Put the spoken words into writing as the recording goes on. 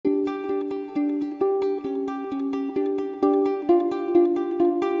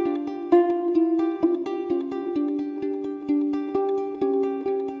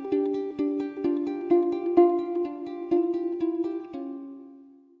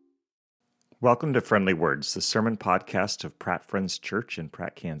Welcome to Friendly Words, the sermon podcast of Pratt Friends Church in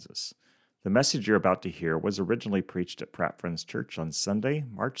Pratt, Kansas. The message you're about to hear was originally preached at Pratt Friends Church on Sunday,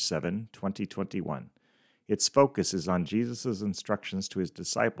 March 7, 2021. Its focus is on Jesus' instructions to his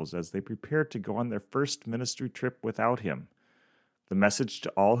disciples as they prepare to go on their first ministry trip without him. The message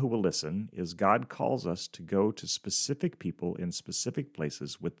to all who will listen is God calls us to go to specific people in specific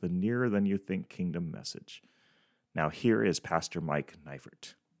places with the nearer-than-you-think kingdom message. Now here is Pastor Mike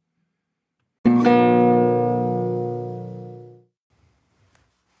Neifert.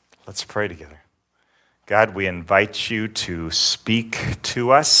 Let's pray together. God, we invite you to speak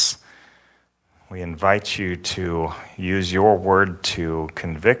to us. We invite you to use your word to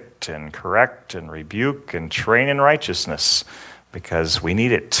convict and correct and rebuke and train in righteousness because we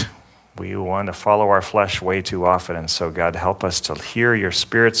need it. We want to follow our flesh way too often, and so God, help us to hear your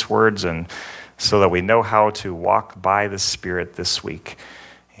Spirit's words and so that we know how to walk by the Spirit this week.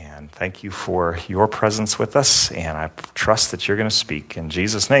 And thank you for your presence with us, and I trust that you're going to speak. In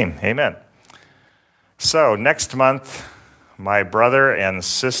Jesus' name, amen. So next month, my brother and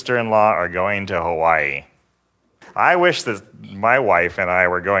sister-in-law are going to Hawaii. I wish that my wife and I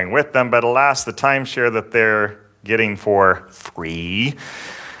were going with them, but alas, the timeshare that they're getting for free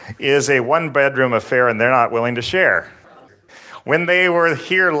is a one-bedroom affair, and they're not willing to share. When they were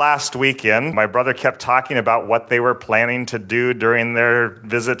here last weekend, my brother kept talking about what they were planning to do during their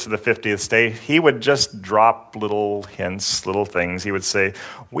visit to the 50th state. He would just drop little hints, little things. He would say,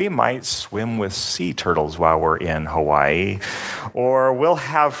 we might swim with sea turtles while we're in Hawaii, or we'll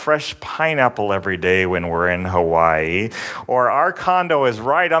have fresh pineapple every day when we're in Hawaii, or our condo is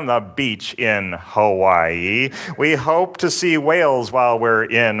right on the beach in Hawaii. We hope to see whales while we're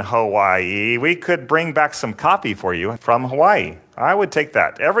in Hawaii. We could bring back some coffee for you from Hawaii. I would take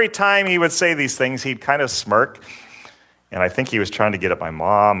that. Every time he would say these things, he'd kind of smirk. And I think he was trying to get at my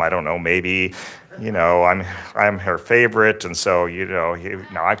mom. I don't know, maybe, I'm her favorite. And so,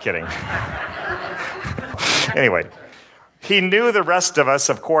 no, I'm kidding. Anyway, he knew the rest of us,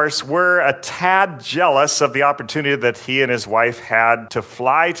 of course, were a tad jealous of the opportunity that he and his wife had to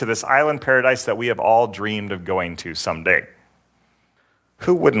fly to this island paradise that we have all dreamed of going to someday.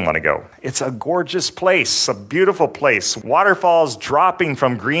 Who wouldn't want to go? It's a gorgeous place, a beautiful place. Waterfalls dropping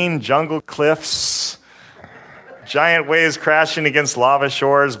from green jungle cliffs, giant waves crashing against lava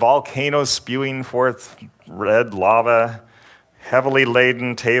shores, volcanoes spewing forth red lava, heavily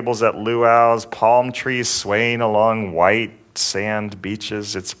laden tables at luau's, palm trees swaying along white sand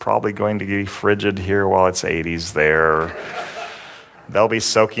beaches. It's probably going to be frigid here while it's 80s there. They'll be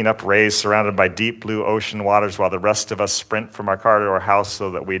soaking up rays surrounded by deep blue ocean waters while the rest of us sprint from our car to our house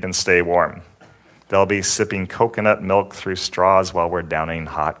so that we can stay warm. They'll be sipping coconut milk through straws while we're downing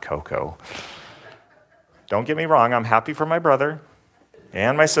hot cocoa. Don't get me wrong, I'm happy for my brother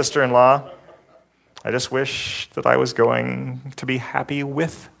and my sister-in-law. I just wish that I was going to be happy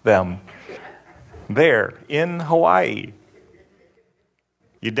with them there in Hawaii.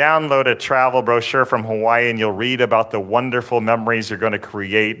 You download a travel brochure from Hawaii and you'll read about the wonderful memories you're going to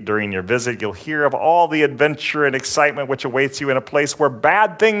create during your visit. You'll hear of all the adventure and excitement which awaits you in a place where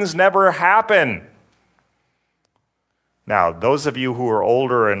bad things never happen. Now, those of you who are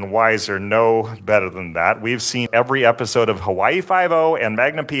older and wiser know better than that. We've seen every episode of Hawaii Five-0 and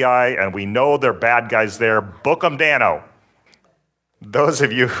Magnum P.I., and we know they're bad guys there. Book 'em, Dano. Those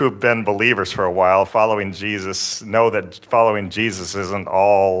of you who've been believers for a while, following Jesus, know that following Jesus isn't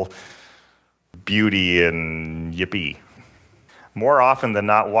all beauty and yippee. More often than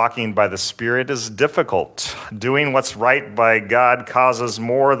not, walking by the Spirit is difficult. Doing what's right by God causes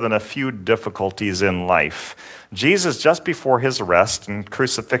more than a few difficulties in life. Jesus, just before his arrest and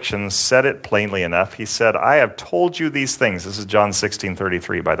crucifixion, said it plainly enough. He said, I have told you these things. This is John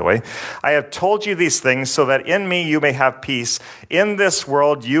 16:33, by the way. I have told you these things so that in me you may have peace. In this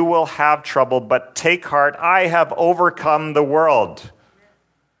world you will have trouble, but take heart, I have overcome the world.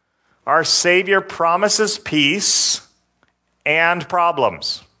 Our Savior promises peace and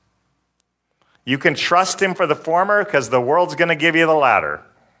problems. You can trust him for the former because the world's going to give you the latter.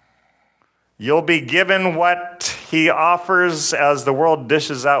 You'll be given what he offers as the world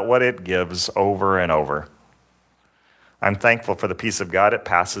dishes out what it gives over and over. I'm thankful for the peace of God. It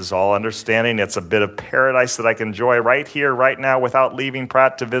passes all understanding. It's a bit of paradise that I can enjoy right here, right now, without leaving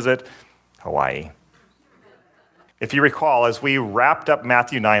Pratt to visit Hawaii. If you recall, as we wrapped up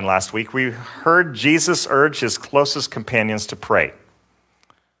Matthew 9 last week, we heard Jesus urge his closest companions to pray.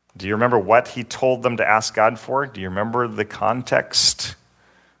 Do you remember what he told them to ask God for? Do you remember the context?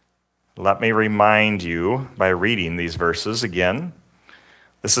 Let me remind you by reading these verses again.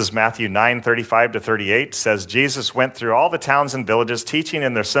 This is Matthew 9:35 to 38. Says, Jesus went through all the towns and villages, teaching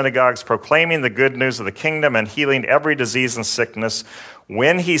in their synagogues, proclaiming the good news of the kingdom and healing every disease and sickness.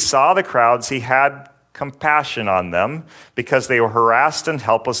 When he saw the crowds, he had compassion on them because they were harassed and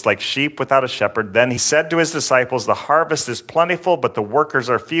helpless like sheep without a shepherd. Then he said to his disciples, the harvest is plentiful, but the workers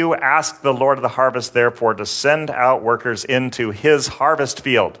are few. Ask the Lord of the harvest, therefore, to send out workers into his harvest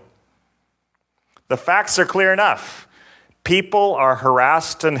field. The facts are clear enough. People are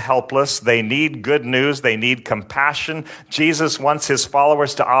harassed and helpless. They need good news. They need compassion. Jesus wants his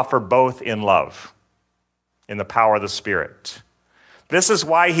followers to offer both in love, in the power of the Spirit. This is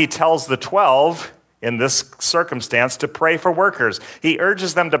why he tells the 12 in this circumstance to pray for workers. He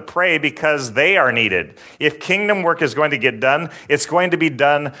urges them to pray because they are needed. If kingdom work is going to get done, it's going to be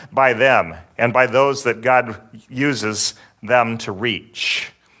done by them and by those that God uses them to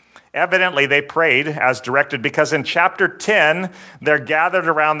reach. Evidently, they prayed as directed because in chapter 10, they're gathered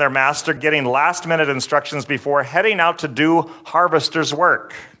around their master getting last-minute instructions before heading out to do harvester's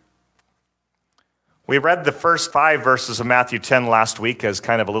work. We read the first 5 verses of Matthew 10 last week as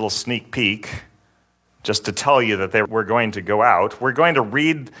kind of a little sneak peek, just to tell you that they were going to go out. We're going to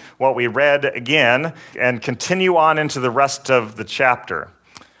read what we read again and continue on into the rest of the chapter.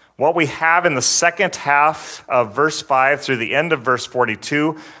 What we have in the second half of verse 5 through the end of verse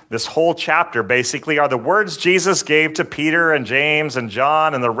 42, this whole chapter basically, are the words Jesus gave to Peter and James and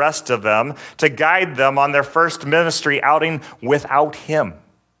John and the rest of them to guide them on their first ministry outing without him.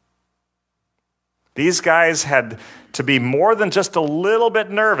 These guys had to be more than just a little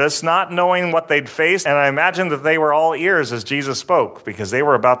bit nervous, not knowing what they'd face, and I imagine that they were all ears as Jesus spoke because they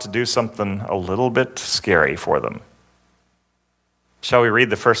were about to do something a little bit scary for them. Shall we read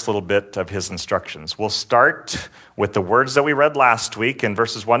the first little bit of his instructions? We'll start with the words that we read last week in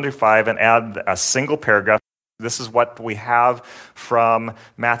verses 1 to 5 and add a single paragraph. This is what we have from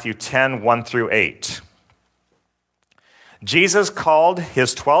Matthew 10, 1 through 8. Jesus called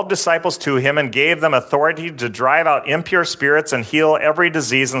his 12 disciples to him and gave them authority to drive out impure spirits and heal every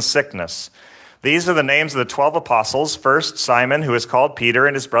disease and sickness. These are the names of the 12 apostles. First, Simon, who is called Peter,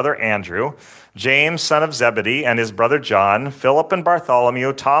 and his brother Andrew. James, son of Zebedee, and his brother John. Philip and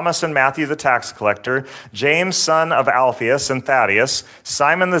Bartholomew. Thomas and Matthew the tax collector. James, son of Alphaeus and Thaddeus.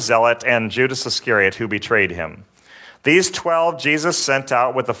 Simon the zealot, and Judas Iscariot, who betrayed him. These 12 Jesus sent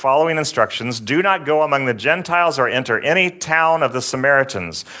out with the following instructions. Do not go among the Gentiles or enter any town of the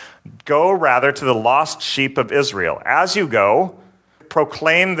Samaritans. Go rather to the lost sheep of Israel. As you go,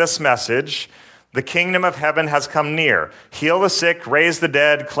 proclaim this message. The kingdom of heaven has come near. Heal the sick, raise the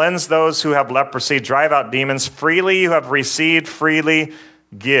dead, cleanse those who have leprosy, drive out demons. Freely you have received, freely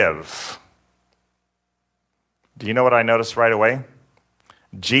give. Do you know what I noticed right away?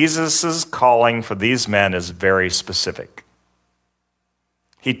 Jesus' calling for these men is very specific.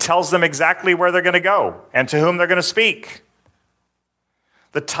 He tells them exactly where they're going to go and to whom they're going to speak.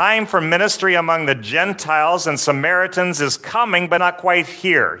 The time for ministry among the Gentiles and Samaritans is coming, but not quite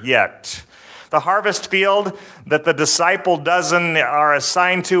here yet. The harvest field that the disciple dozen are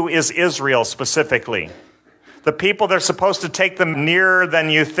assigned to is Israel specifically. The people they're supposed to take them nearer than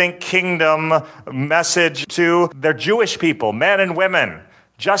you think kingdom message to, they're Jewish people, men and women,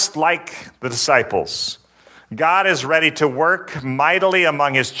 just like the disciples. God is ready to work mightily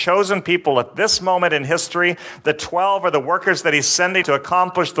among his chosen people at this moment in history. The 12 are the workers that he's sending to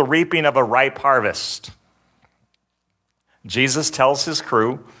accomplish the reaping of a ripe harvest. Jesus tells his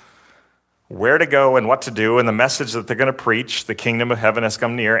crew where to go and what to do, and the message that they're going to preach, the kingdom of heaven has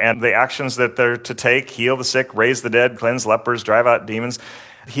come near, and the actions that they're to take, heal the sick, raise the dead, cleanse lepers, drive out demons.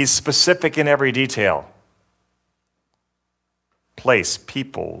 He's specific in every detail. Place,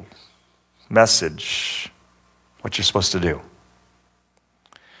 people, message, what you're supposed to do.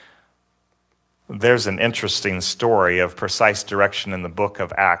 There's an interesting story of precise direction in the book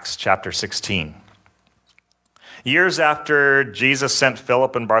of Acts, chapter 16. Years after Jesus sent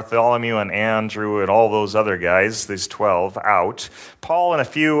Philip and Bartholomew and Andrew and all those other guys, these 12, out, Paul and a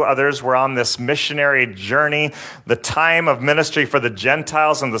few others were on this missionary journey. The time of ministry for the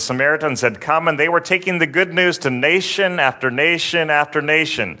Gentiles and the Samaritans had come, and they were taking the good news to nation after nation after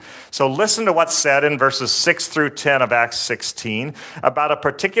nation. So listen to what's said in verses 6 through 10 of Acts 16 about a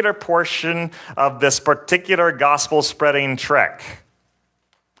particular portion of this particular gospel-spreading trek.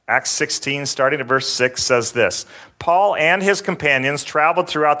 Acts 16, starting at verse 6, says this: Paul and his companions traveled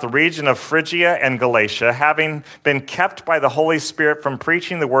throughout the region of Phrygia and Galatia, having been kept by the Holy Spirit from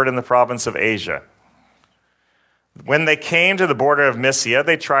preaching the word in the province of Asia. When they came to the border of Mysia,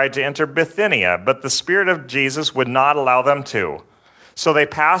 they tried to enter Bithynia, but the Spirit of Jesus would not allow them to. So they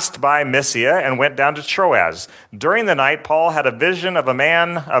passed by Mysia and went down to Troas. During the night, Paul had a vision of a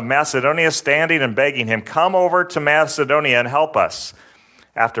man of Macedonia standing and begging him, "Come over to Macedonia and help us."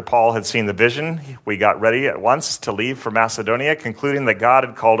 After Paul had seen the vision, we got ready at once to leave for Macedonia, concluding that God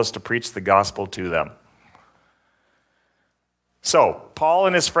had called us to preach the gospel to them. So, Paul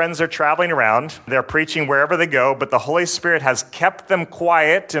and his friends are traveling around. They're preaching wherever they go, but the Holy Spirit has kept them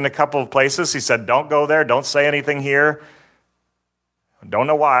quiet in a couple of places. He said, "Don't go there. Don't say anything here." Don't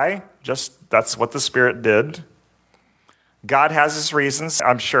know why. Just that's what the Spirit did. God has his reasons,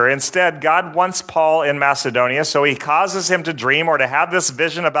 I'm sure. Instead, God wants Paul in Macedonia, so he causes him to dream or to have this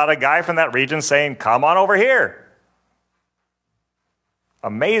vision about a guy from that region saying, "Come on over here."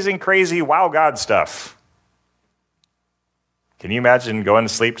 Amazing, crazy, wow God stuff. Can you imagine going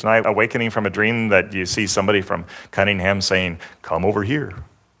to sleep tonight, awakening from a dream that you see somebody from Cunningham saying, "Come over here"?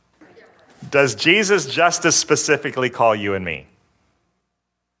 Does Jesus just as specifically call you and me?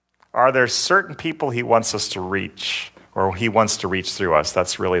 Are there certain people he wants us to reach, or he wants to reach through us?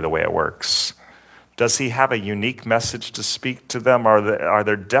 That's really the way it works. Does he have a unique message to speak to them? Are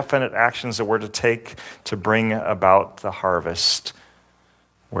there definite actions that we're to take to bring about the harvest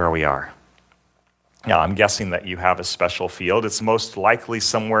where we are? Now, I'm guessing that you have a special field. It's most likely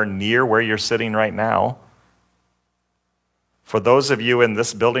somewhere near where you're sitting right now. For those of you in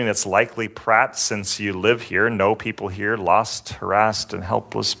this building, it's likely Pratt, since you live here, know people here, lost, harassed, and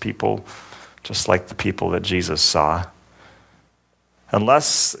helpless people, just like the people that Jesus saw.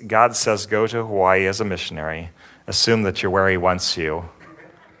 Unless God says go to Hawaii as a missionary, assume that you're where he wants you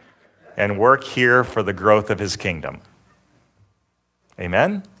and work here for the growth of his kingdom.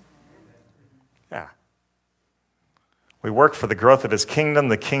 Amen? Yeah. We work for the growth of his kingdom,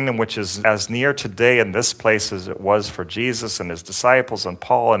 the kingdom which is as near today in this place as it was for Jesus and his disciples and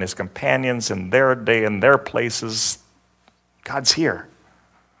Paul and his companions in their day and their places. God's here.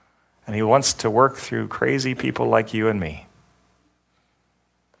 And he wants to work through crazy people like you and me.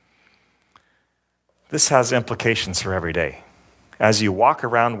 This has implications for every day. As you walk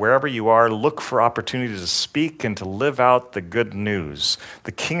around wherever you are, look for opportunities to speak and to live out the good news.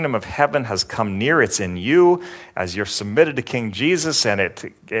 The kingdom of heaven has come near. It's in you as you're submitted to King Jesus, and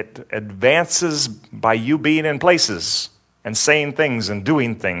it advances by you being in places and saying things and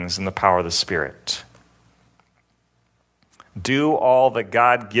doing things in the power of the Spirit. Do all that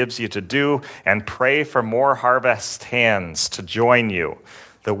God gives you to do and pray for more harvest hands to join you.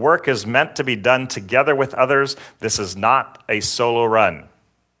 The work is meant to be done together with others. This is not a solo run.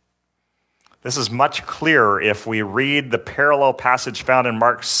 This is much clearer if we read the parallel passage found in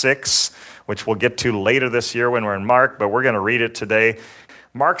Mark 6, which we'll get to later this year when we're in Mark, but we're going to read it today.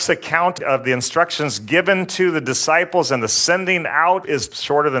 Mark's account of the instructions given to the disciples and the sending out is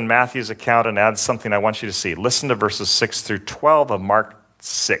shorter than Matthew's account and adds something I want you to see. Listen to verses 6 through 12 of Mark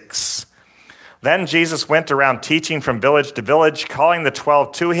 6. Then Jesus went around teaching from village to village, calling the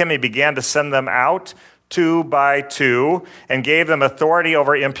 12 to him. He began to send them out 2 by 2 and gave them authority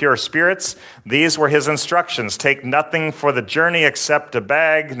over impure spirits. These were his instructions. Take nothing for the journey except a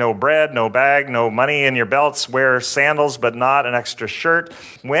bag, no bread, no bag, no money in your belts. Wear sandals, but not an extra shirt.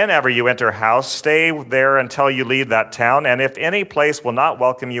 Whenever you enter a house, stay there until you leave that town. And if any place will not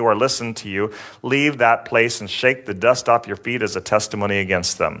welcome you or listen to you, leave that place and shake the dust off your feet as a testimony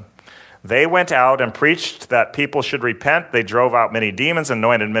against them. They went out and preached that people should repent. They drove out many demons,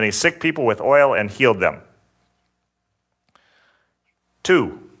 anointed many sick people with oil, and healed them.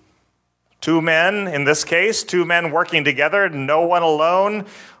 2 men, in this case, 2 men working together, no one alone,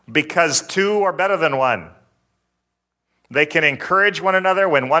 because 2 are better than 1. They can encourage one another.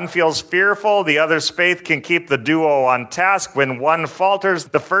 When one feels fearful, the other's faith can keep the duo on task. When one falters,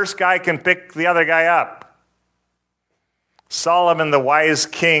 the first guy can pick the other guy up. Solomon, the wise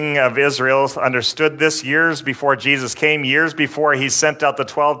king of Israel, understood this years before Jesus came, years before he sent out the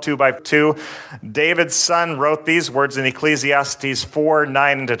 12 2 by 2. David's son wrote these words in Ecclesiastes 4,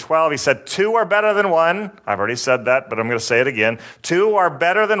 9 and 12. He said, 2 are better than 1. I've already said that, but I'm going to say it again. 2 are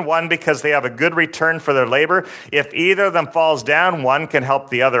better than 1 because they have a good return for their labor. If either of them falls down, one can help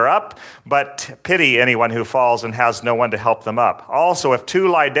the other up, but pity anyone who falls and has no one to help them up. Also, if 2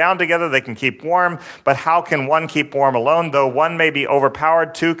 lie down together, they can keep warm, but how can one keep warm alone? Though one may be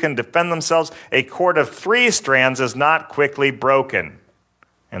overpowered, 2 can defend themselves. A cord of 3 strands is not quickly broken.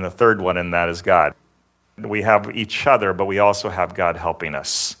 And the third one in that is God. We have each other, but we also have God helping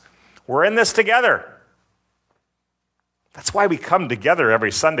us. We're in this together. That's why we come together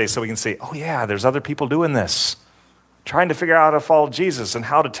every Sunday, so we can say, oh yeah, there's other people doing this, trying to figure out how to follow Jesus and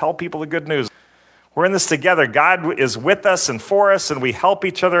how to tell people the good news. We're in this together. God is with us and for us, and we help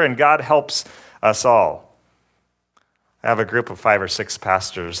each other, and God helps us all. I have a group of 5 or 6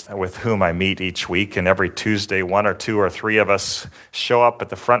 pastors with whom I meet each week, and every Tuesday, 1 or 2 or 3 of us show up at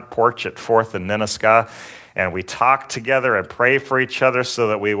the front porch at 4th and Ninniska, and we talk together and pray for each other so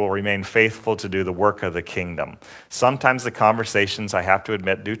that we will remain faithful to do the work of the kingdom. Sometimes the conversations, I have to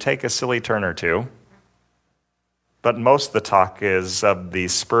admit, do take a silly turn or two, but most of the talk is of the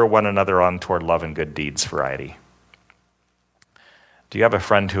spur one another on toward love and good deeds variety. Do you have a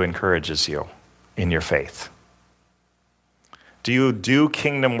friend who encourages you in your faith? Do you do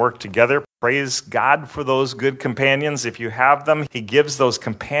kingdom work together? Praise God for those good companions. If you have them, He gives those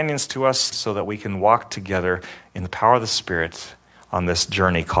companions to us so that we can walk together in the power of the Spirit on this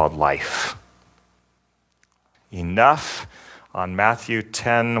journey called life. Enough on Matthew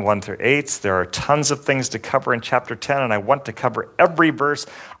 10, 1 through 8. There are tons of things to cover in chapter 10, and I want to cover every verse.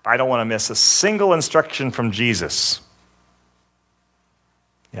 I don't want to miss a single instruction from Jesus.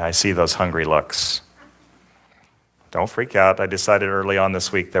 Yeah, I see those hungry looks. Don't freak out. I decided early on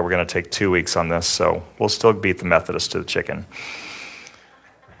this week that we're going to take 2 weeks on this, so we'll still beat the Methodists to the chicken.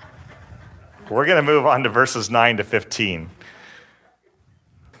 We're going to move on to verses 9 to 15.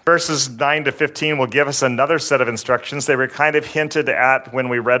 Verses 9 to 15 will give us another set of instructions. They were kind of hinted at when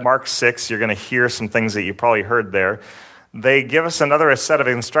we read Mark 6. You're going to hear some things that you probably heard there. They give us another set of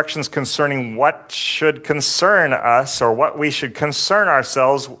instructions concerning what should concern us or what we should concern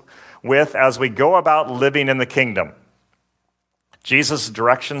ourselves with as we go about living in the kingdom. Jesus'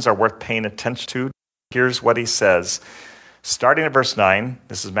 directions are worth paying attention to. Here's what He says. Starting at verse 9,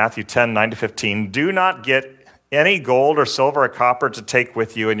 this is Matthew 10, 9 to 15. Do not get any gold or silver or copper to take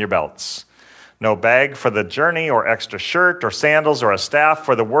with you in your belts. No bag for the journey or extra shirt or sandals or a staff,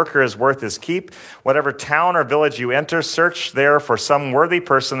 for the worker is worth his keep. Whatever town or village you enter, search there for some worthy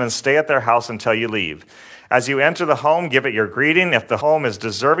person and stay at their house until you leave. As you enter the home, give it your greeting. If the home is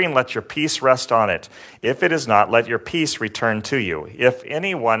deserving, let your peace rest on it. If it is not, let your peace return to you. If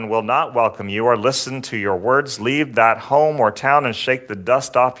anyone will not welcome you or listen to your words, leave that home or town and shake the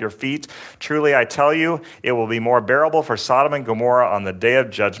dust off your feet. Truly, I tell you, it will be more bearable for Sodom and Gomorrah on the day of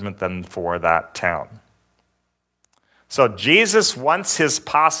judgment than for that town. So Jesus wants His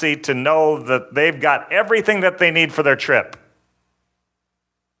posse to know that they've got everything that they need for their trip.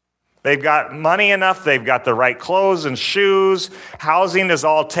 They've got money enough, they've got the right clothes and shoes, housing is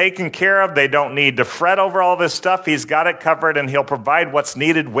all taken care of, they don't need to fret over all this stuff. He's got it covered and He'll provide what's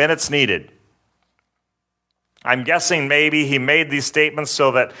needed when it's needed. I'm guessing maybe He made these statements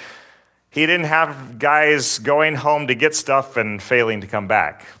so that He didn't have guys going home to get stuff and failing to come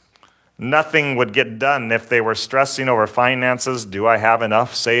back. Nothing would get done if they were stressing over finances. Do I have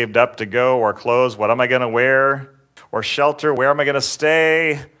enough saved up to go? Or clothes? What am I going to wear? Or shelter? Where am I going to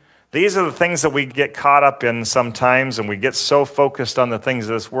stay? These are the things that we get caught up in sometimes, and we get so focused on the things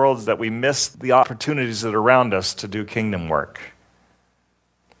of this world that we miss the opportunities that are around us to do kingdom work.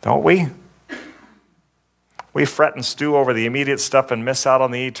 Don't we? We fret and stew over the immediate stuff and miss out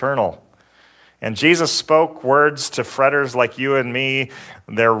on the eternal. And Jesus spoke words to fretters like you and me.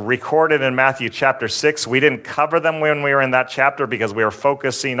 They're recorded in Matthew chapter 6. We didn't cover them when we were in that chapter because we were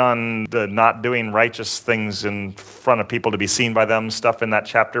focusing on the not doing righteous things in front of people to be seen by them, stuff in that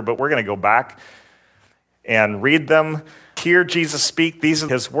chapter. But we're going to go back and read them. Hear Jesus speak. These are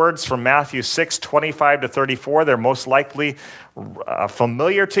His words from Matthew 6, 25 to 34. They're most likely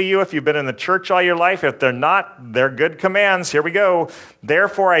familiar to you if you've been in the church all your life. If they're not, they're good commands. Here we go.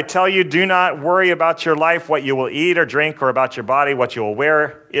 Therefore, I tell you, do not worry about your life, what you will eat or drink, or about your body, what you will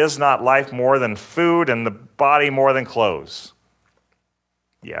wear. Is not life more than food, and the body more than clothes?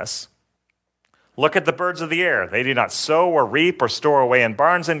 Yes. Look at the birds of the air. They do not sow or reap or store away in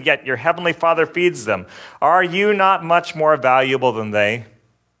barns, and yet your heavenly Father feeds them. Are you not much more valuable than they?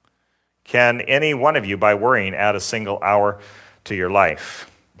 Can any one of you, by worrying, add a single hour to your life?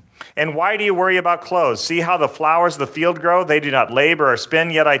 And why do you worry about clothes? See how the flowers of the field grow? They do not labor or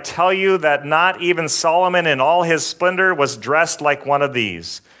spin. Yet I tell you that not even Solomon in all his splendor was dressed like one of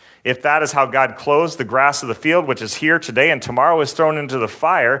these. If that is how God clothes the grass of the field, which is here today and tomorrow is thrown into the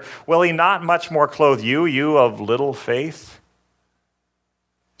fire, will He not much more clothe you, you of little faith?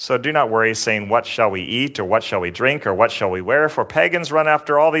 So do not worry, saying, what shall we eat, or what shall we drink, or what shall we wear? For pagans run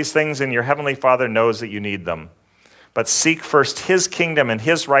after all these things, and your heavenly Father knows that you need them. But seek first His kingdom and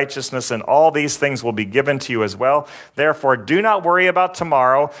His righteousness, and all these things will be given to you as well. Therefore, do not worry about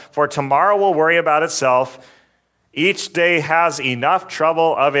tomorrow, for tomorrow will worry about itself. Each day has enough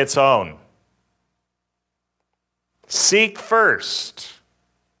trouble of its own. Seek first,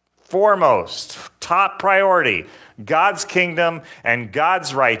 foremost, top priority, God's kingdom and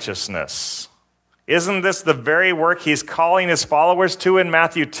God's righteousness. Isn't this the very work He's calling His followers to in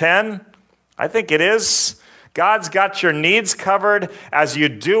Matthew 10? I think it is. God's got your needs covered. As you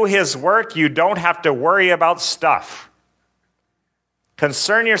do his work, you don't have to worry about stuff.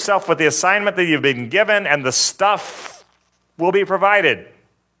 Concern yourself with the assignment that you've been given, and the stuff will be provided.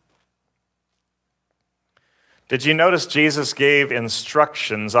 Did you notice Jesus gave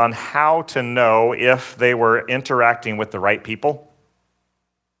instructions on how to know if they were interacting with the right people?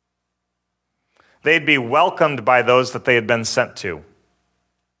 They'd be welcomed by those that they had been sent to.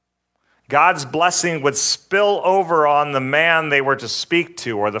 God's blessing would spill over on the man they were to speak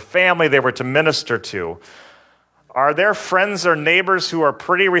to or the family they were to minister to. Are there friends or neighbors who are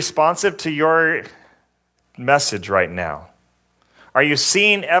pretty responsive to your message right now? Are you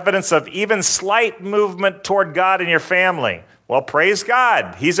seeing evidence of even slight movement toward God in your family? Well, praise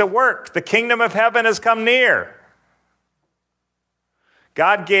God. He's at work. The kingdom of heaven has come near.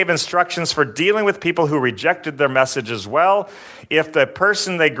 God gave instructions for dealing with people who rejected their message as well. If the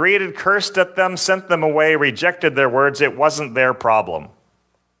person they greeted cursed at them, sent them away, rejected their words, it wasn't their problem.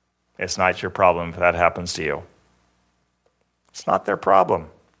 It's not your problem if that happens to you. It's not their problem.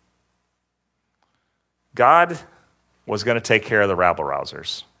 God was going to take care of the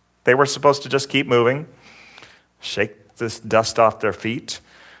rabble-rousers. They were supposed to just keep moving, shake this dust off their feet.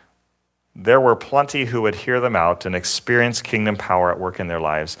 There were plenty who would hear them out and experience kingdom power at work in their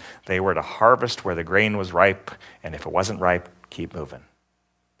lives. They were to harvest where the grain was ripe, and if it wasn't ripe, keep moving.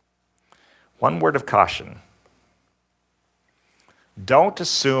 One word of caution. Don't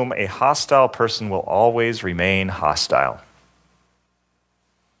assume a hostile person will always remain hostile.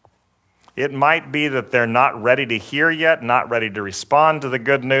 It might be that they're not ready to hear yet, not ready to respond to the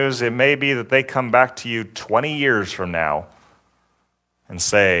good news. It may be that they come back to you 20 years from now and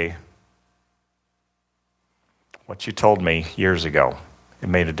say, what you told me years ago, it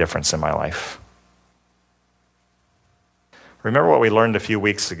made a difference in my life. Remember what we learned a few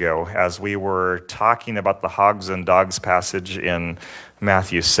weeks ago as we were talking about the hogs and dogs passage in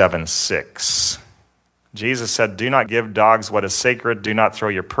Matthew 7:6. Jesus said, do not give dogs what is sacred. Do not throw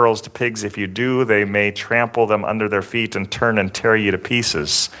your pearls to pigs. If you do, they may trample them under their feet and turn and tear you to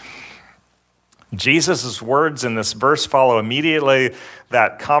pieces. Jesus' words in this verse follow immediately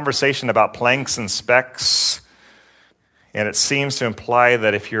that conversation about planks and specks. And it seems to imply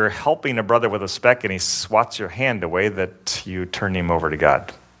that if you're helping a brother with a speck and he swats your hand away, that you turn him over to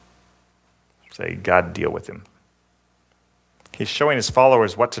God. Say, God, deal with him. He's showing his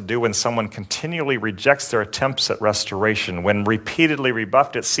followers what to do when someone continually rejects their attempts at restoration. When repeatedly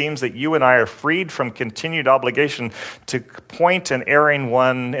rebuffed, it seems that you and I are freed from continued obligation to point an erring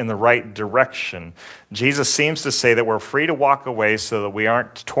one in the right direction. Jesus seems to say that we're free to walk away so that we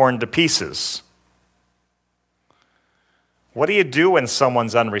aren't torn to pieces. What do you do when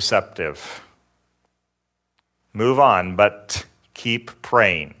someone's unreceptive? Move on, but keep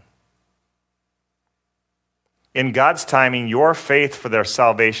praying. In God's timing, your faith for their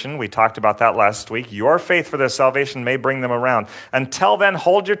salvation, we talked about that last week, your faith for their salvation may bring them around. Until then,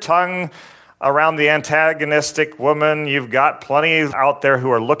 hold your tongue around the antagonistic woman. You've got plenty out there who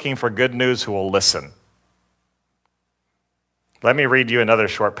are looking for good news who will listen. Let me read you another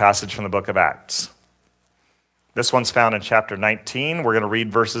short passage from the book of Acts. This one's found in chapter 19. We're going to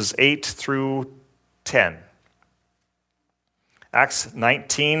read verses 8 through 10. Acts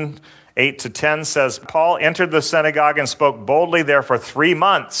 19, 8 to 10 says, Paul entered the synagogue and spoke boldly there for 3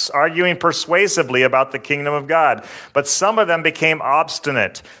 months, arguing persuasively about the kingdom of God. But some of them became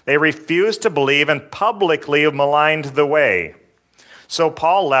obstinate. They refused to believe and publicly maligned the way. So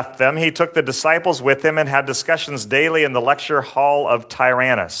Paul left them. He took the disciples with him and had discussions daily in the lecture hall of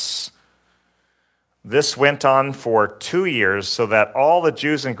Tyrannus. This went on for 2 years, so that all the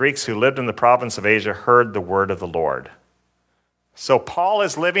Jews and Greeks who lived in the province of Asia heard the word of the Lord. So Paul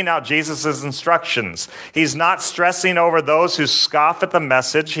is living out Jesus' instructions. He's not stressing over those who scoff at the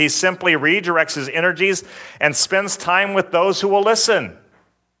message. He simply redirects his energies and spends time with those who will listen.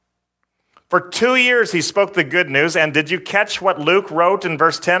 For 2 years he spoke the good news, and did you catch what Luke wrote in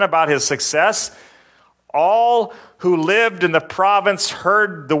verse 10 about his success? All who lived in the province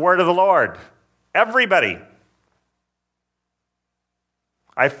heard the word of the Lord. Everybody.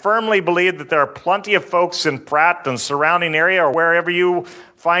 I firmly believe that there are plenty of folks in Pratt and surrounding area or wherever you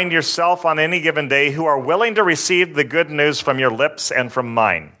find yourself on any given day who are willing to receive the good news from your lips and from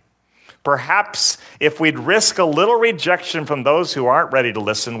mine. Perhaps if we'd risk a little rejection from those who aren't ready to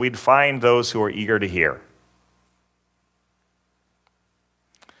listen, we'd find those who are eager to hear.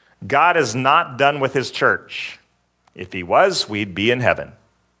 God is not done with his church. If he was, we'd be in heaven.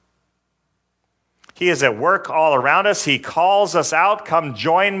 He is at work all around us. He calls us out, come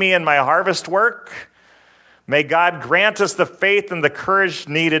join me in my harvest work. May God grant us the faith and the courage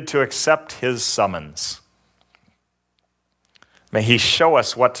needed to accept his summons. May he show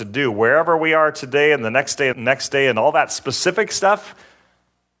us what to do wherever we are today and the next day and all that specific stuff.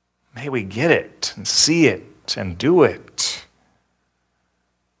 May we get it and see it and do it.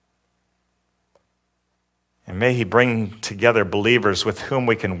 And may he bring together believers with whom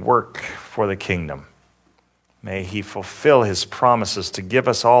we can work for the kingdom. May he fulfill his promises to give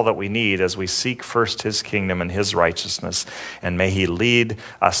us all that we need as we seek first his kingdom and his righteousness. And may he lead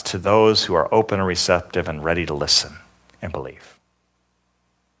us to those who are open and receptive and ready to listen and believe.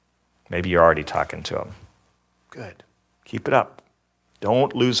 Maybe you're already talking to him. Good. Keep it up.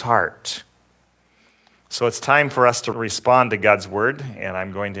 Don't lose heart. So it's time for us to respond to God's word, and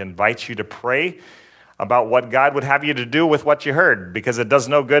I'm going to invite you to pray about what God would have you to do with what you heard, because it does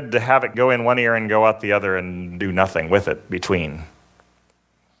no good to have it go in one ear and go out the other and do nothing with it between.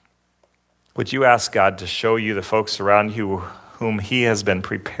 Would you ask God to show you the folks around you whom he has been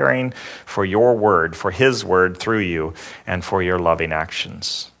preparing for your word, for his word through you, and for your loving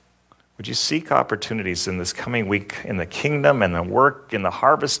actions? Would you seek opportunities in this coming week in the kingdom and the work in the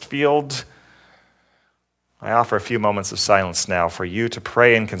harvest field? I offer a few moments of silence now for you to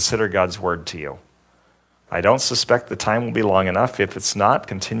pray and consider God's word to you. I don't suspect the time will be long enough. If it's not,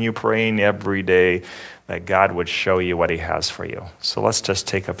 continue praying every day that God would show you what he has for you. So let's just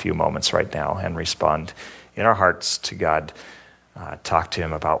take a few moments right now and respond in our hearts to God. Talk to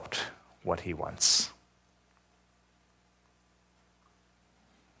him about what he wants.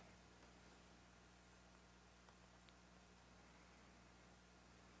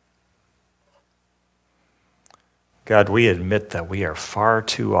 God, we admit that we are far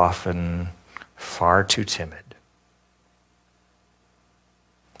too often far too timid,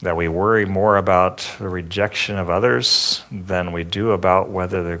 that we worry more about the rejection of others than we do about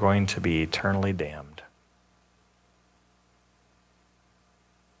whether they're going to be eternally damned.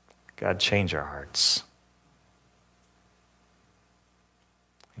 God, change our hearts.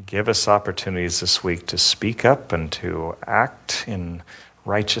 Give us opportunities this week to speak up and to act in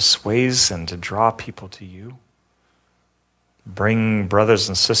righteous ways and to draw people to you. Bring brothers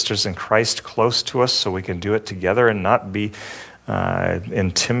and sisters in Christ close to us so we can do it together and not be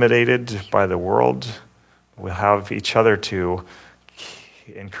intimidated by the world. We'll have each other to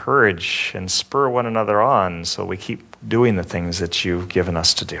encourage and spur one another on so we keep doing the things that you've given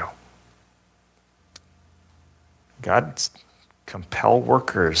us to do. God, compel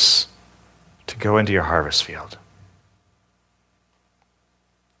workers to go into your harvest field.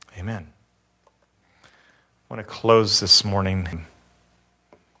 Amen. I want to close this morning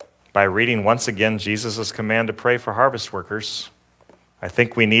by reading once again Jesus' command to pray for harvest workers. I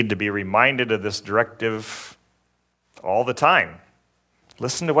think we need to be reminded of this directive all the time.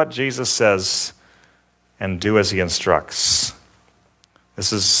 Listen to what Jesus says and do as he instructs.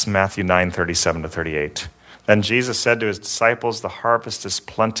 This is Matthew 9:37-38. Then Jesus said to his disciples, "The harvest is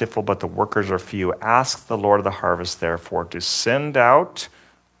plentiful, but the workers are few. Ask the Lord of the harvest, therefore, to send out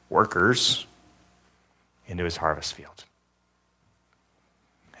workers into his harvest field."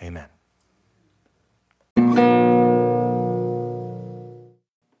 Amen.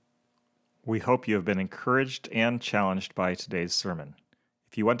 We hope you have been encouraged and challenged by today's sermon.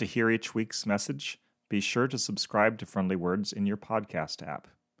 If you want to hear each week's message, be sure to subscribe to Friendly Words in your podcast app.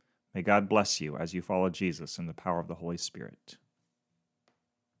 May God bless you as you follow Jesus in the power of the Holy Spirit.